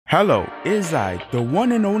Hello, it's I, the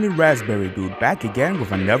one and only Raspberry Dude, back again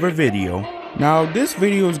with another video. Now, this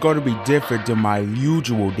video is going to be different than my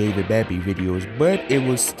usual David Baby videos, but it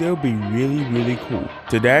will still be really cool.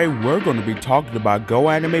 Today, we're going to be talking about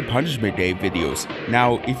Goanimate Punishment Day videos.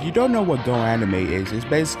 Now, if you don't know what Goanimate is, it's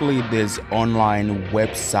basically this online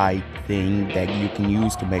website thing that you can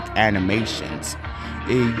use to make animations.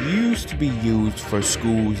 It used to be used for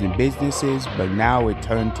schools and businesses, but now it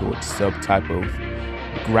turned to a subtype of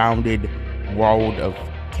grounded world of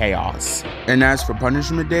chaos. And as for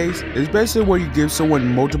punishment days, it's basically where you give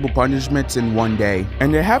someone multiple punishments in one day.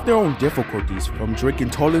 And they have their own difficulties, from drinking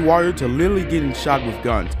toilet water to literally getting shot with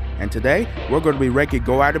guns. And today, we're going to be ranking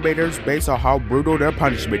Goanimaters based on how brutal their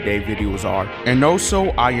punishment day videos are. And also,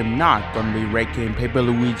 I am not going to be ranking Paper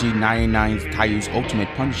Luigi 99's Caillou's Ultimate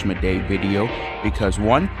Punishment Day video because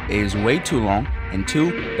 1, it is way too long, and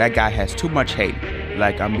 2, that guy has too much hate.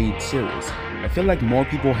 Like, I'm being serious. I feel like more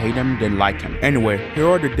people hate him than like him. Anyway, here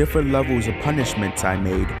are the different levels of punishments I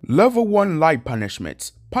made. Level 1 light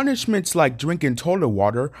punishments. Punishments like drinking toilet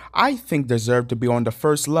water, I think deserve to be on the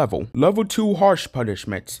first level. Level 2 harsh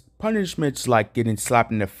punishments. Punishments like getting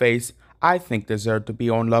slapped in the face, I think deserve to be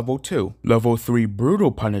on level 2. Level 3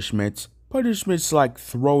 brutal punishments. Punishments like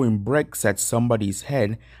throwing bricks at somebody's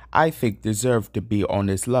head, I think deserve to be on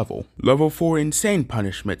this level. Level 4 insane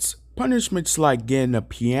punishments. Punishments like getting a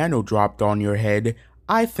piano dropped on your head,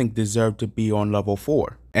 I think deserve to be on level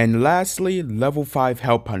 4. And lastly, level 5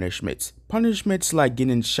 hell punishments. Punishments like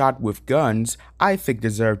getting shot with guns, I think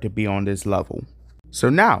deserve to be on this level. So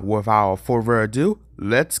now, without further ado,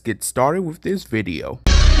 let's get started with this video.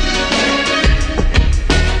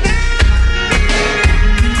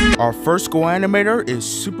 Our first Goanimator is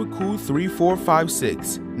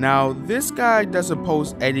SuperCool3456. Now, this guy doesn't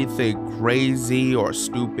post anything crazy or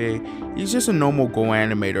stupid. He's just a normal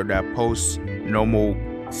Goanimator that posts normal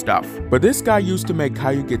stuff. But this guy used to make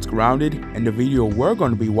Caillou Gets Grounded, and the video we're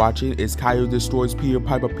going to be watching is Caillou destroys Peter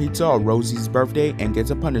Piper Pizza on Rosie's birthday and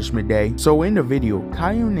gets a punishment day. So in the video,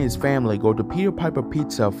 Caillou and his family go to Peter Piper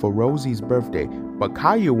Pizza for Rosie's birthday, but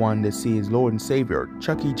Caillou wanted to see his Lord and Savior,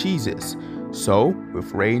 Chuck E. Cheese's. So,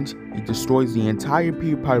 with rage, he destroys the entire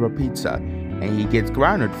Peter Piper Pizza, and he gets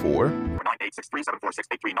grounded for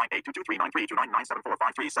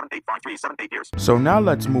 986374683982239974537853788 years. So now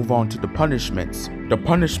let's move on to the punishments. The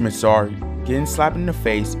punishments are getting slapped in the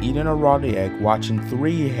face, eating a raw egg, watching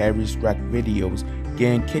 3 Harry Strack videos,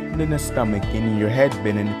 getting kicked in the stomach, getting your head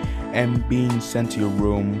bitten, and being sent to your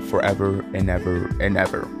room forever and ever and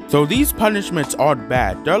ever. So these punishments aren't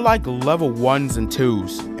bad, they're like level 1s and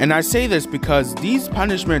 2s. And I say this because these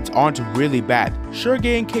punishments aren't really bad. Sure,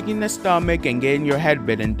 getting kicked in the stomach and getting your head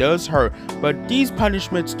bitten does hurt, but these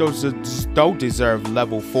punishments don't deserve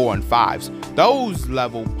level 4 and 5s. Those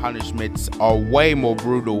level punishments are way more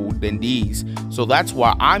brutal than these. So that's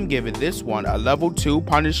why I'm giving this one a level 2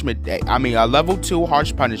 punishment day. A level 2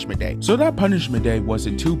 harsh punishment day. So that punishment day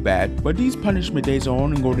wasn't too bad, but these punishment days are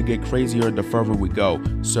only going to get crazier the further we go.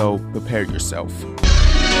 So prepare yourself.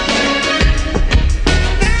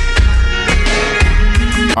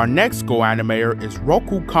 Our next Goanimator is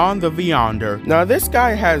Roku the Beyonder. Now this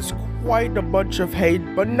guy has quite a bunch of hate,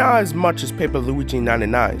 but not as much as Paper Luigi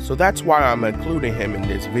 99, so that's why I'm including him in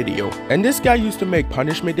this video. And this guy used to make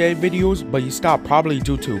punishment day videos, but he stopped probably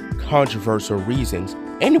due to controversial reasons.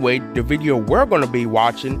 Anyway, the video we're going to be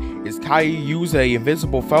watching is Caillou use an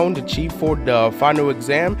invisible phone to cheat for the final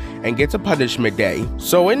exam and gets a punishment day.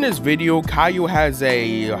 So in this video, Caillou has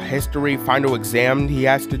a history final exam he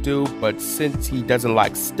has to do, but since he doesn't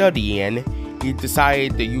like studying, he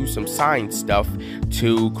decided to use some science stuff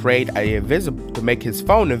to create to make his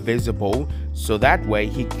phone invisible, so that way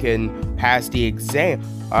he can pass the exam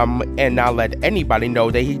and not let anybody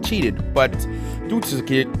know that he cheated. But due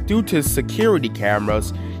to security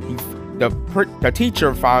cameras, the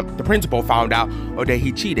principal found out that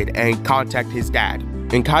he cheated and contacted his dad.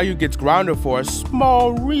 And Caillou gets grounded for a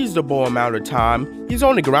small, reasonable amount of time. He's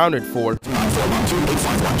only grounded for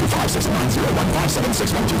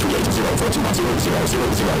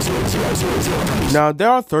Now, there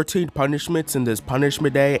are 13 punishments in this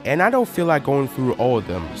punishment day, and I don't feel like going through all of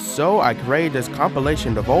them. So I created this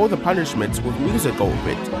compilation of all the punishments with music over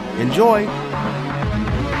it. Enjoy!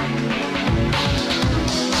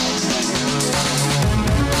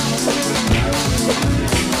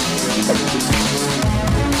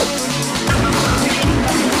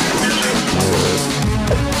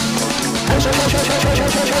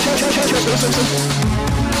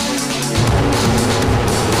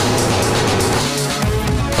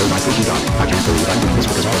 Oh my freaking god, I can't believe I'm doing this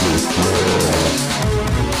because all of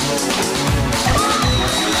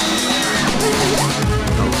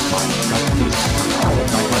you.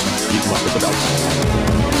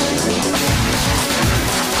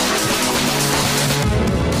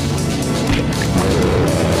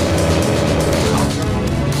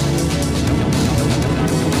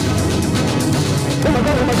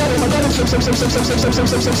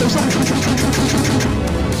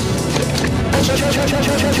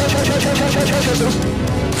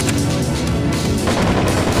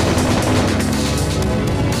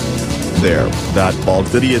 There, that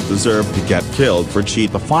bald idiot deserved to get killed for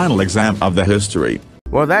cheat the final exam of the history.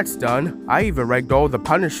 Well, that's done. I even ranked all the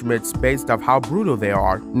punishments based off how brutal they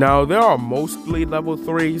are. Now, there are mostly level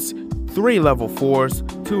 3s, 3 level 4s,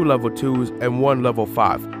 2 level 2s, and 1 level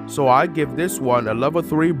 5. So I give this one a level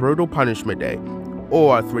 3 brutal punishment day,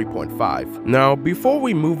 or a 3.5. Now, before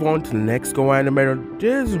we move on to the next Goanimator,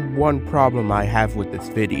 there's one problem I have with this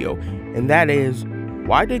video, and that is,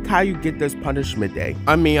 why did Caillou get this punishment day?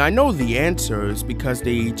 I mean, I know the answer is because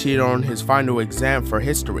they cheated on his final exam for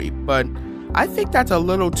history, but I think that's a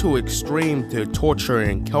little too extreme to torture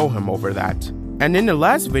and kill him over that. And in the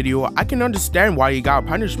last video, I can understand why he got a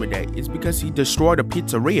punishment day. It's because he destroyed a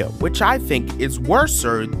pizzeria, which I think is worse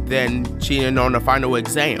than cheating on the final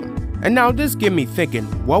exam. And now this get me thinking,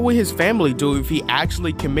 what would his family do if he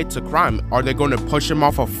actually commits a crime? Are they going to push him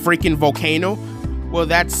off a freaking volcano? Well,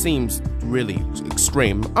 that seems really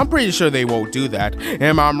extreme. I'm pretty sure they won't do that.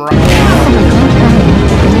 Am I right?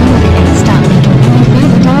 Stop.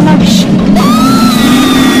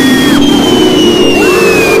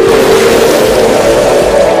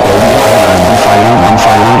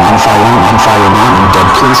 I'm fire now, I'm dead,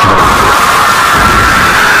 please help.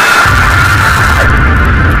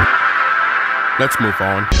 Let's move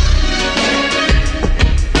on.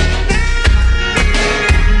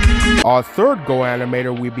 Our third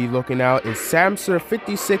Goanimator we'll be looking at is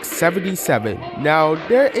Samser5677. Now,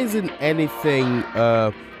 there isn't anything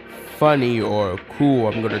funny or cool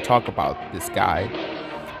I'm going to talk about this guy,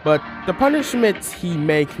 but the punishments he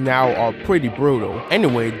make now are pretty brutal.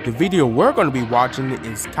 Anyway, the video we're going to be watching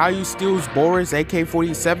is Caillou steals Boris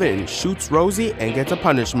AK-47 and shoots Rosie and gets a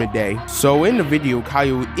punishment day. So in the video,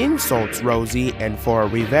 Caillou insults Rosie, and for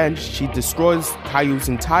revenge, she destroys Caillou's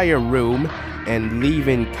entire room and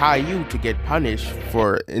leaving Caillou to get punished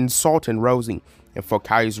for insulting Rosie. And for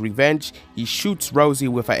Caillou's revenge, he shoots Rosie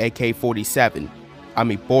with an AK-47. I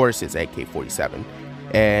mean, Boris's AK-47.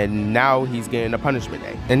 And now he's getting a punishment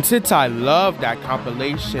day. And since I love that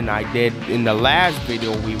compilation I did in the last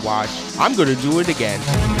video we watched, I'm gonna do it again.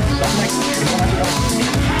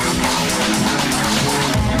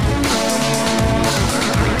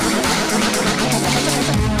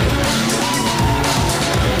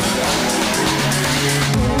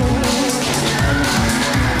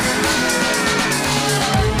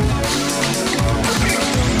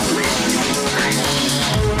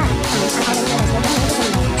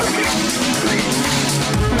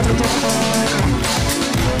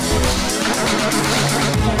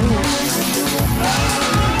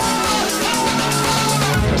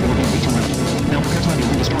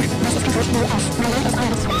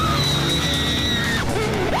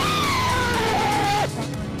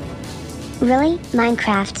 Really?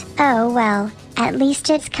 Minecraft? Oh well, at least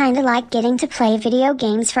it's kinda like getting to play video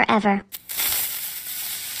games forever.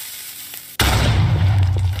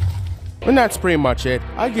 And that's pretty much it.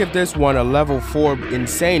 I give this one a level 4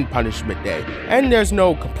 insane punishment day. And there's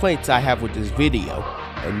no complaints I have with this video.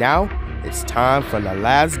 And now, it's time for the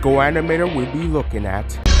last Goanimator we'll be looking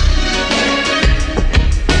at.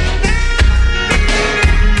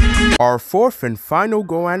 Our fourth and final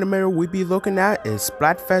Goanimator we'll be looking at is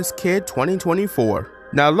Splatfest Kid 2024.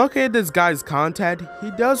 Now look at this guy's content. He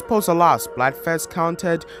does post a lot of Splatfest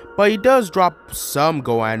content, but he does drop some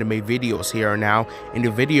Goanime videos here and now. And the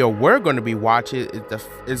video we're going to be watching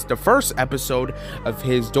is the first episode of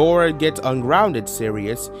his Dora Gets Ungrounded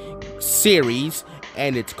series,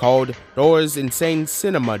 and it's called Dora's Insane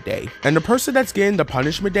Cinema Day. And the person that's getting the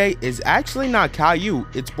punishment day is actually not Caillou,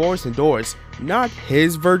 it's Boris and Doris. Not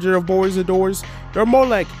his version of Boris and Doris, they're more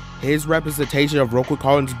like his representation of Roku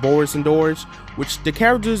Collins' Boris and Doris, which the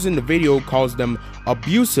characters in the video calls them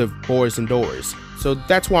abusive Boris and Doris. So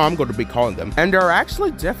that's why I'm going to be calling them. And they're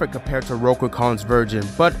actually different compared to Roku Collins' version,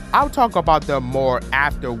 but I'll talk about them more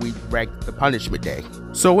after we rank the punishment day.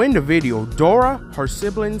 So in the video, Dora, her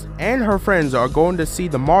siblings, and her friends are going to see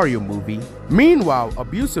the Mario movie. Meanwhile,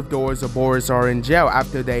 abusive Doris and Boris are in jail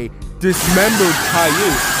after they dismembered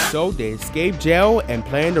Caillou. So they escape jail and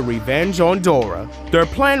plan to revenge on Dora. Their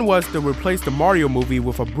plan was to replace the Mario movie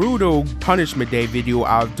with a brutal punishment day video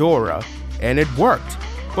out of Dora, and it worked.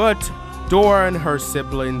 But Dora and her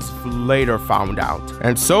siblings later found out,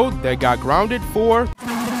 and so they got grounded for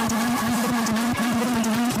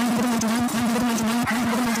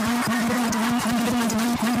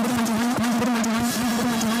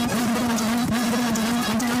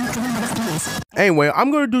Anyway, I'm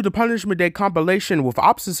going to do the Punishment Day compilation with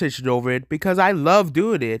opposition over it because I love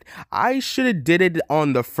doing it. I should have did it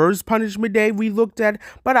on the first Punishment Day we looked at,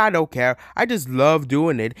 but I don't care. I just love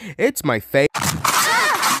doing it. It's my favorite.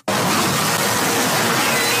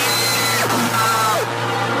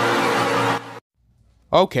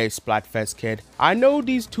 Okay, Splatfest kid, I know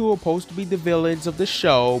these two are supposed to be the villains of the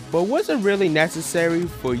show, but was it really necessary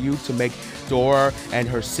for you to make Dora and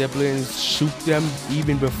her siblings shoot them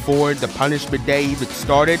even before the Punishment Day even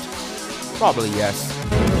started? Probably yes.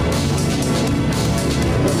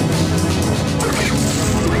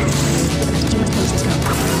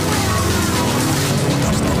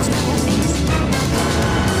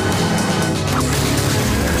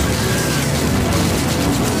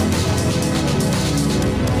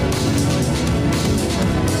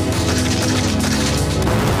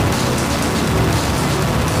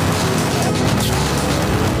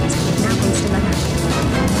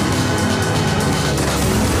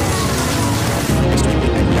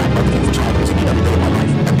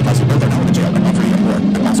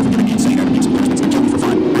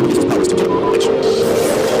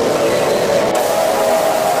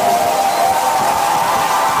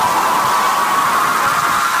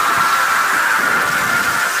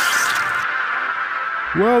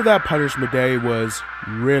 Well, that Punishment Day was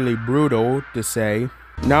really brutal to say.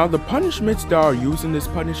 Now, the punishments that are used in this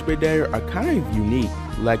Punishment Day are kind of unique,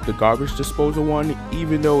 like the garbage disposal one,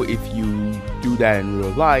 even though if you do that in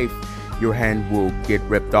real life, your hand will get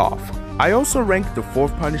ripped off. I also ranked the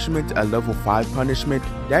 4th punishment a level 5 punishment.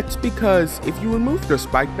 That's because if you remove the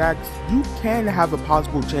spike backs, you can have a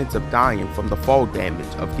possible chance of dying from the fall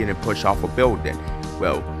damage of getting pushed off a building.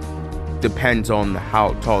 Well, depends on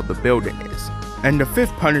how tall the building is. And the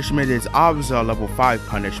 5th punishment is obviously a level 5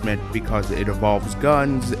 punishment because it involves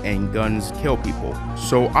guns and guns kill people.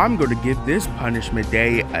 So I'm going to give this Punishment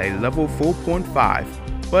Day a level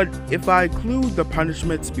 4.5. But if I include the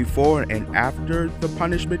punishments before and after the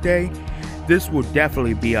Punishment Day, this will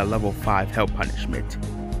definitely be a level 5 hell punishment.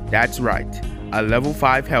 That's right, a level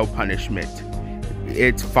 5 hell punishment.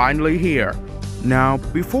 It's finally here. Now,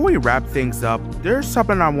 before we wrap things up, there's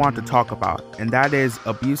something I want to talk about, and that is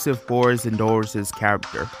abusive Boris and Doris'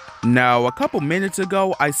 character. Now, a couple minutes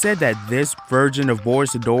ago, I said that this version of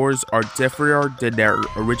Boris and Doris are different than their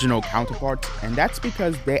original counterparts, and that's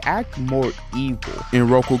because they act more evil. In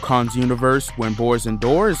Roku-Khan's universe, when Boris and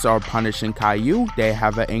Doris are punishing Caillou, they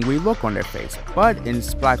have an angry look on their face. But in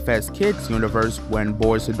Splatfest Kids' universe, when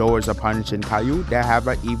Boris and Doris are punishing Caillou, they have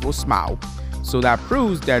an evil smile. So that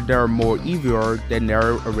proves that they're more evil than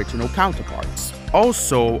their original counterparts.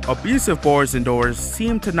 Also, abusive Boris and Doris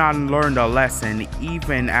seem to not learn the lesson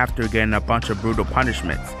even after getting a bunch of brutal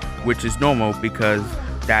punishments, which is normal because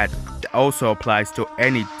that also applies to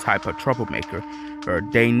any type of troublemaker.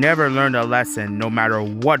 They never learn a lesson no matter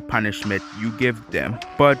what punishment you give them.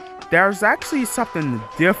 But there's actually something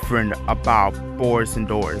different about Boris and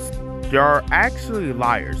Doris. They are actually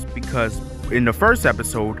liars because in the first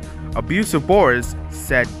episode, abusive Boris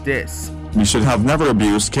said this: "We should have never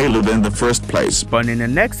abused Caleb in the first place." But in the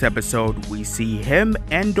next episode, we see him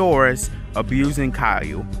and Doris abusing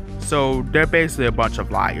Caillou. So they're basically a bunch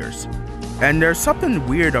of liars. And there's something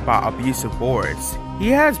weird about abusive Boris. He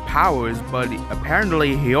has powers, but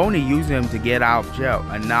apparently he only uses them to get out of jail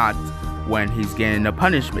and not when he's getting a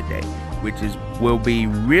punishment day, which will be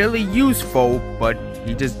really useful, but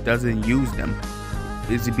he just doesn't use them.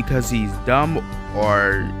 Is it because he's dumb,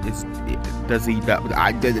 or does he?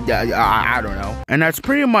 I don't know. And that's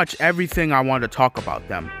pretty much everything I want to talk about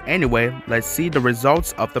them. Anyway, let's see the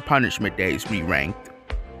results of the punishment days we ranked.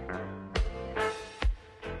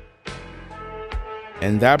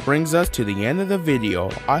 And that brings us to the end of the video.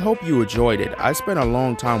 I hope you enjoyed it. I spent a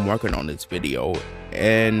long time working on this video.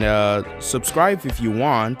 And subscribe if you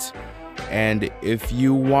want. And if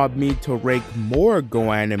you want me to rank more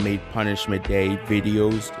Goanimate Punishment Day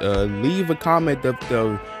videos, leave a comment of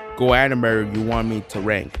the Goanimator you want me to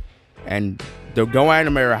rank. And the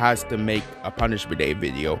Goanimator has to make a Punishment Day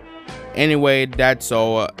video. Anyway, that's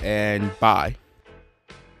all, and bye.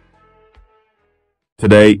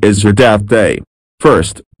 Today is your death day.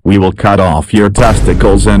 First, we will cut off your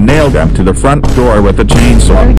testicles and nail them to the front door with a chainsaw.